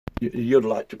you'd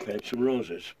like to paint some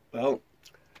roses. Well,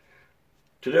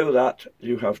 to do that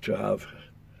you have to have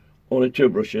only two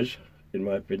brushes, in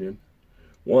my opinion.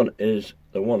 One is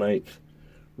the 1/8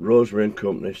 Rosemary &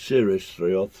 Company Series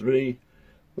 303.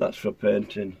 That's for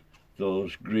painting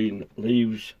those green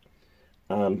leaves.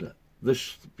 And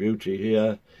this beauty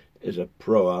here is a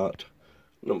Pro Art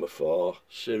number 4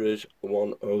 Series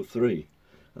 103,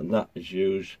 and that is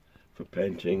used for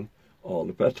painting all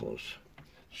the petals.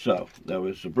 So there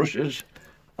was the brushes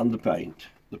and the paint.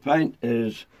 The paint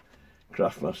is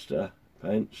Craftmaster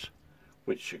paints,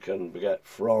 which you can get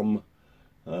from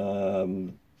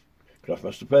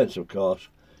Craftmaster Paints, of course,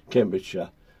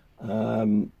 Cambridgeshire.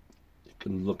 You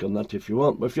can look on that if you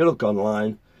want, but if you look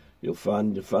online you'll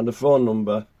find a phone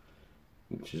number,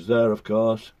 which is there, of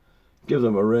course. Give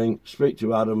them a ring, speak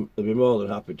to Adam, they'll be more than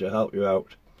happy to help you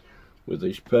out with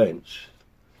these paints.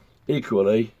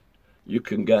 Equally, you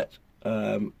can get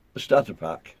a starter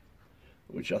pack,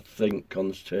 which I think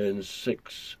contains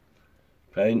 6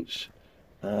 paints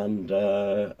and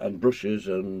brushes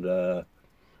and a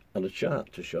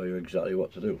chart to show you exactly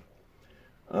what to do.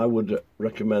 I would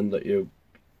recommend that you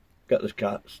get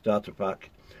the starter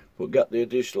pack, but get the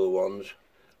additional ones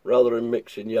rather than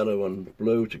mixing yellow and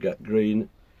blue to get green.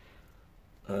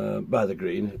 By the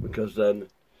green, because then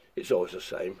it's always the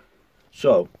same.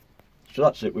 So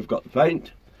that's it. We've got the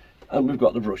paint and we've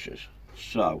got the brushes.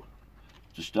 So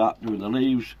to start doing the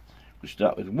leaves, we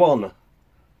start with one of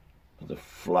the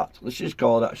flat. This is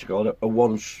actually called a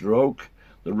 1 stroke.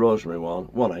 The rosemary one,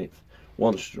 1/8,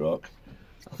 1 stroke.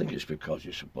 I think it's because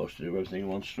you're supposed to do everything in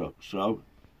 1 stroke. So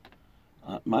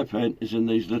my paint is in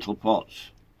these little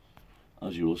pots,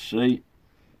 as you will see.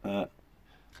 That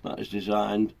is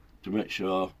designed to make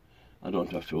sure I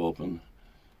don't have to open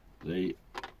the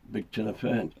big tin of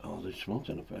paint or the small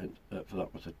tin of paint, for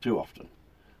that matter, too often.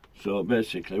 So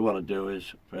basically what I do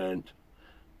is paint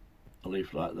a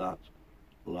leaf like that,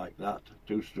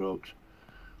 2 strokes,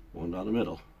 one down the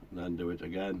middle, and then do it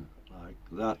again like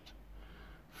that,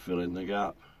 fill in the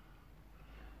gap,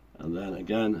 and then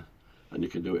again, and you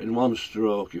can do it in 1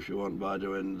 stroke if you want by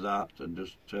doing that and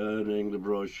just turning the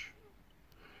brush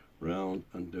round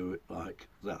and do it like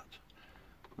that.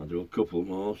 I'll do a couple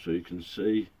more so you can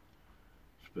see.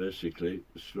 It's basically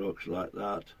strokes like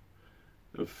that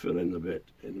and fill in the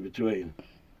bit in between.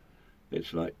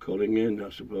 It's like cutting in, I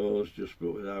suppose, just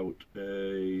but without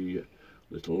a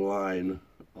little line,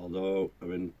 although I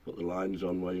mean put the lines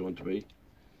on where you want to be.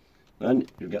 Then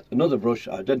you get another brush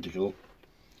identical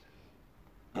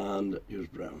and use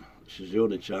brown. This is the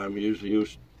only time we usually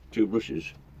use 2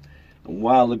 brushes. And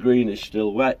while the green is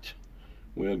still wet,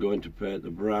 we are going to paint the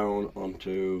brown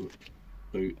onto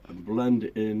and blend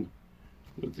it in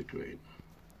with the green.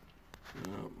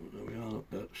 Now, there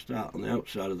we are. Start on the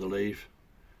outside of the leaf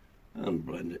and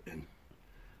blend it in.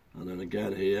 And then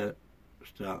again here,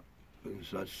 start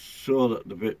inside so that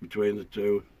the bit between the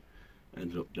two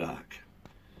ends up dark.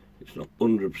 It's not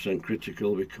 100%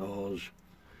 critical because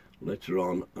later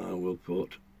on I will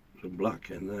put some black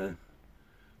in there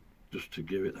just to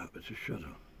give it that bit of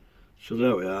shadow. So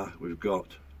there we are, we've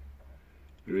got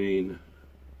green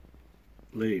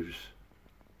leaves.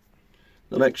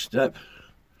 The next step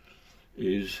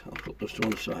is, I'll put this to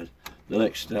one side, the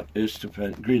next step is to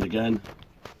paint green again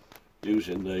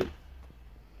using the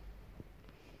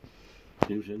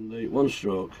 1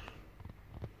 stroke,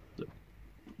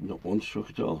 not 1 stroke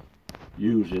at all,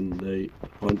 using the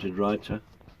pointed writer.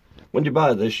 When you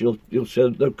buy this you'll see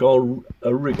they're called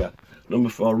a rigger, number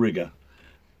 4 rigger.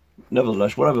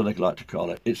 Nevertheless, whatever they like to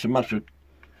call it, it's a matter,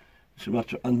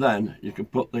 and then you can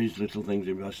put these little things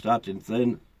in by starting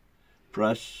thin,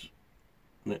 press,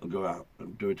 and it'll go out,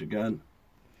 and do it again,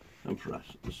 and press.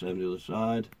 The same the other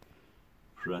side,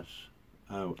 press,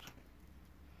 out,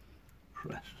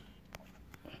 press.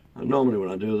 And normally when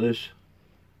I do this,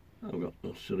 I've got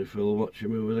no silly fool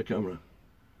watching me with a camera,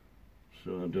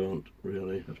 so I don't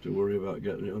really have to worry about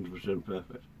getting it 100%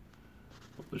 perfect.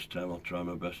 This time I'll try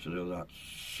my best to do that.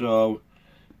 So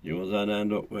you will then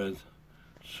end up with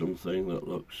something that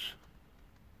looks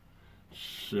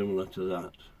similar to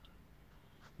that.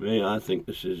 I think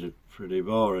this is pretty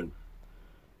boring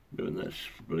doing this,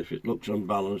 but if it looks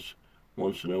unbalanced,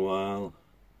 once in a while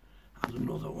add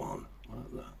another one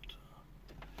like that.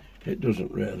 It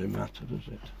doesn't really matter, does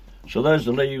it? So there's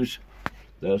the leaves,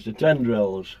 there's the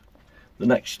tendrils. The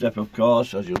next step, of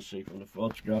course, as you'll see from the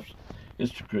photographs,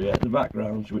 is to create the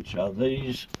backgrounds, which are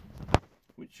these,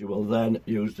 which you will then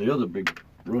use the other big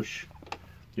brush,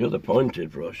 the other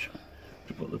pointed brush,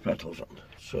 to put the petals on.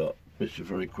 So this is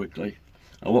very quickly.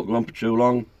 I won't go on for too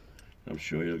long, I'm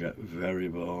sure you'll get very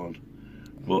bored,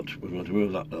 but we're going to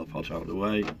move that little pot out of the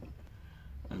way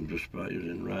and just by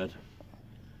using red.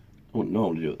 I wouldn't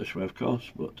normally do it this way, of course,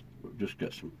 but we'll just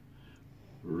get some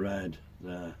red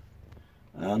there.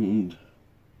 And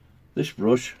this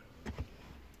brush,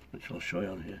 which I'll show you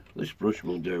on here, this brush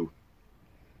will do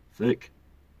thick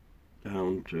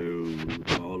down to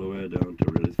all the way down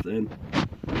to really thin,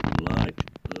 like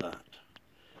that.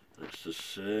 It's the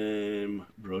same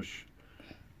brush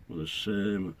with the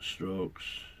same strokes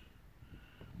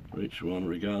for each one,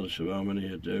 regardless of how many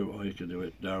you do, or you can do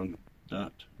it down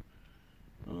that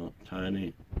or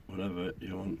tiny, whatever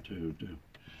you want to do.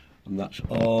 And that's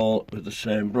all with the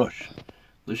same brush.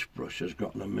 This brush has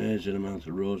got an amazing amount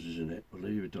of roses in it,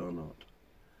 believe it or not.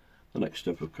 The next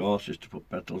step, of course, is to put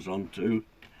petals on too.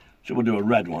 So we'll do a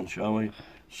red one, shall we?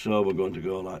 So we're going to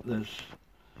go like this,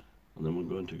 and then we're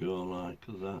going to go like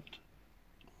that.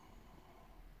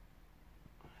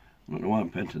 I don't know why I'm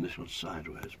painting this one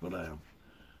sideways, but I am.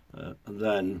 And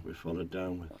then we follow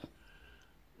down with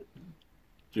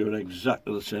doing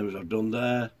exactly the same as I've done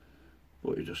there,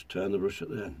 but you just turn the brush at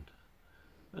the end.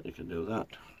 And you can do that.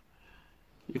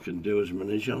 You can do as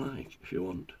many as you like if you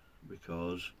want,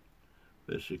 because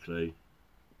basically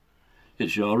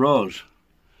it's your rose.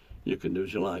 You can do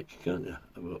as you like, can't you?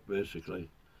 But basically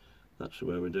that's the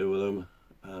way we do with them,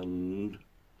 and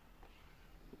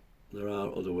there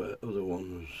are other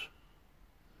ones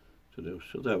to do.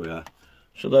 So there we are.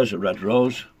 So there's a red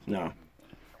rose. Now,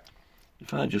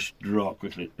 if I just draw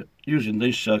quickly, using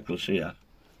these circles here,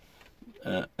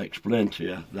 explain to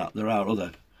you that there are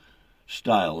other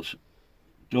styles.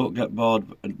 Don't get bored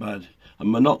and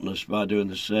monotonous by doing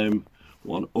the same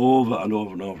one over and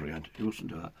over and over again. You mustn't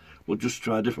do that. We'll just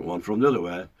try a different one from the other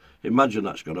way. Imagine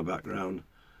that's got a background,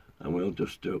 and we'll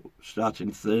just do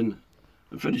starting thin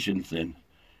and finishing thin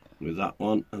with that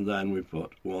one, and then we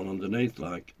put one underneath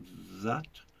like that,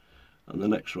 and the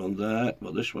next one there,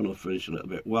 but this one will finish a little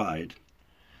bit wide.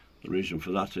 The reason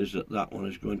for that is that that one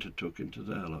is going to tuck into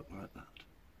there, look, like that.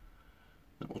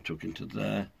 That will tuck into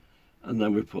there, and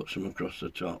then we put some across the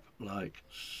top like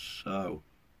so.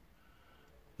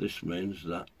 This means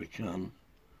that we can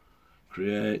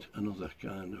create another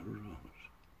kind of rose.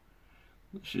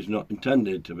 This is not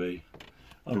intended to be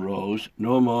a rose,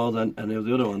 no more than any of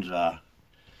the other ones are.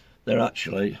 They're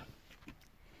actually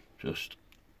just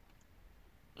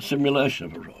a simulation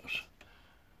of a rose,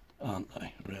 aren't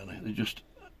they, really? They're just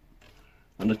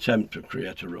an attempt to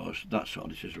create a rose. That's what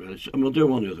this is, really. So, and we'll do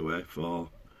one the other way for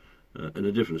in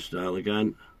a different style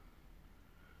again.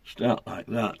 Start like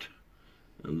that,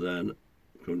 and then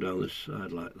come down this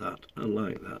side like that, and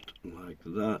like that, and like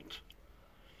that.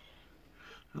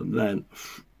 And then,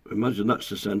 imagine that's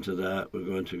the centre there. We're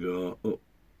going to go up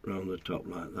round the top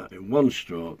like that in one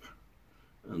stroke,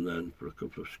 and then put a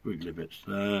couple of squiggly bits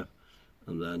there,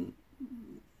 and then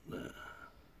there.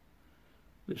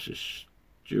 This is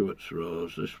Stuart's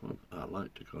rose, this one. I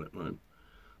like to call it mine.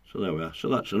 So there we are. So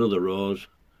that's another rose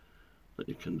that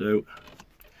you can do.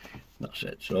 That's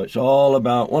it. So it's all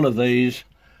about one of these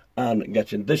and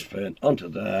getting this paint onto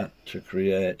there to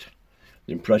create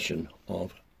the impression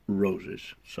of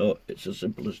roses. So it's as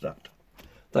simple as that.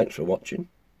 Thanks for watching.